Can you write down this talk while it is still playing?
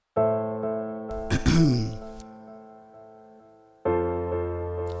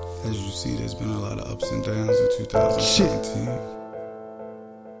see there's been a lot of ups and downs in 2017.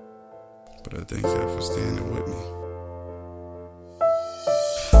 But I thank y'all for standing with me.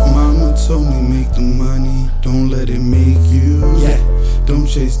 Mama told me make the money, don't let it make you. Yeah. Don't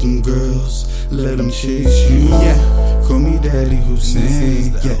chase them girls, let them chase you. Yeah. Call me Daddy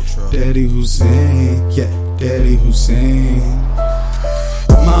Hussein. Yeah. Daddy Hussein. Yeah. Daddy Hussein.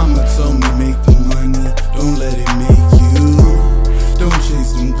 Mama told me make the money, don't let it make you. Don't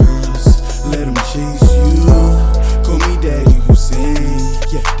chase them girls, let them chase you. Call me Daddy Hussein.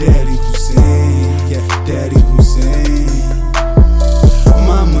 Yeah. Daddy Hussein. Yeah. Daddy Hussein.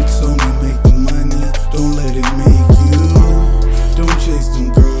 Mama told me make the money, don't let it make you. Don't chase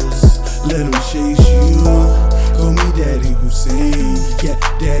them girls, let them chase you. Call me Daddy Hussein. Yeah.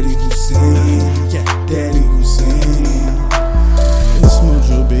 Daddy Hussein. Yeah. Daddy Hussein. It's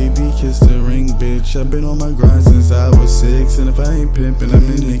Mojoe, baby, kiss the ring, bitch. I've been on my grind since I was 6. And if I ain't pimping, I'm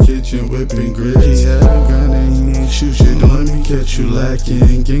in the kitchen whipping grits. He had a gun and he ain't shoot shit, don't let me catch you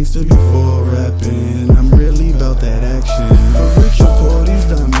lacking. Gangsta before rapping, I'm really about that action. For rich or poor, these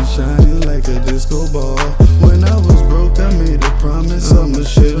diamonds shining like a disco ball. When I was broke, I made a promise I'ma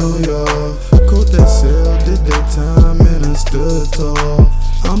shit on y'all. Caught that sale, did that time, and I stood tall.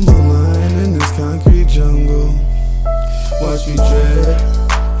 I'm a lion in this concrete jungle. Watch me drip,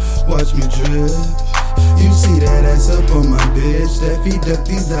 watch me drip. You see that ass up on my bitch, that feet up,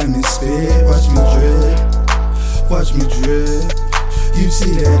 these diamonds spit. Watch me drip, watch me drip. You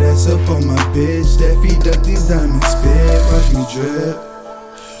see that ass up on my bitch, that feet up, these diamonds spit. Watch me drip,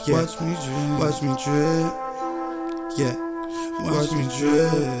 yeah. Watch me drip, watch me drip, yeah. Watch me drip,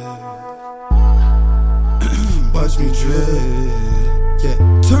 watch me drip, yeah.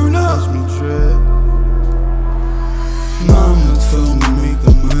 Turn up, watch me drip. Mama told me make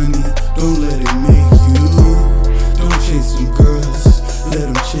the money, don't let it make you. Don't chase them girls, let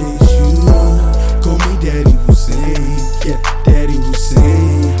them chase you. Call me Daddy Hussein, yeah. Daddy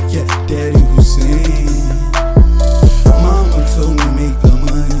Hussein, yeah. Daddy Hussein. Mama told me make the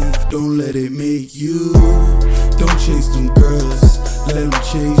money, don't let it make you. Don't chase them girls, let them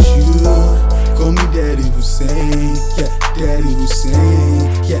chase you. Call me Daddy Hussein, yeah. Daddy Hussein,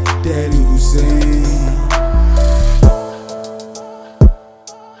 yeah. Daddy Hussein.